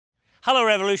Hello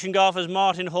Revolution golfers,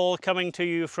 Martin Hall coming to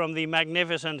you from the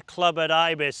magnificent club at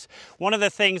Ibis. One of the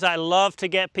things I love to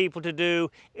get people to do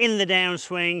in the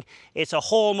downswing, it's a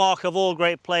hallmark of all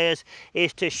great players,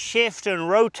 is to shift and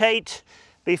rotate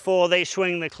before they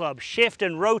swing the club. Shift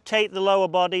and rotate the lower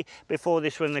body before they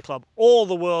swing the club. All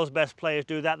the world's best players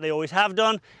do that. They always have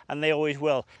done and they always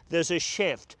will. There's a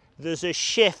shift. There's a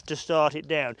shift to start it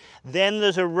down. Then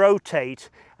there's a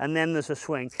rotate and then there's a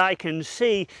swing. I can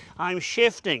see I'm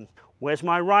shifting. Where's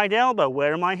my right elbow?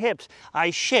 Where are my hips?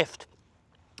 I shift,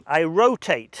 I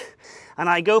rotate, and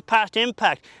I go past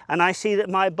impact, and I see that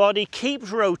my body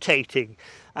keeps rotating.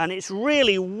 And it's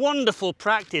really wonderful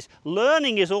practice.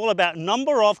 Learning is all about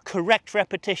number of correct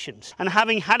repetitions. And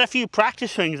having had a few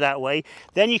practice swings that way,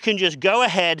 then you can just go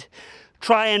ahead,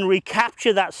 try and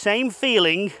recapture that same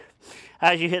feeling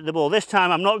as you hit the ball. This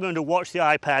time I'm not going to watch the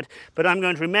iPad, but I'm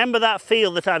going to remember that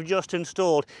feel that I've just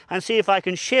installed and see if I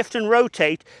can shift and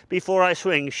rotate before I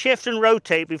swing. Shift and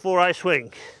rotate before I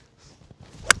swing.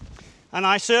 And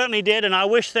I certainly did, and I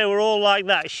wish they were all like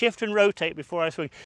that. Shift and rotate before I swing.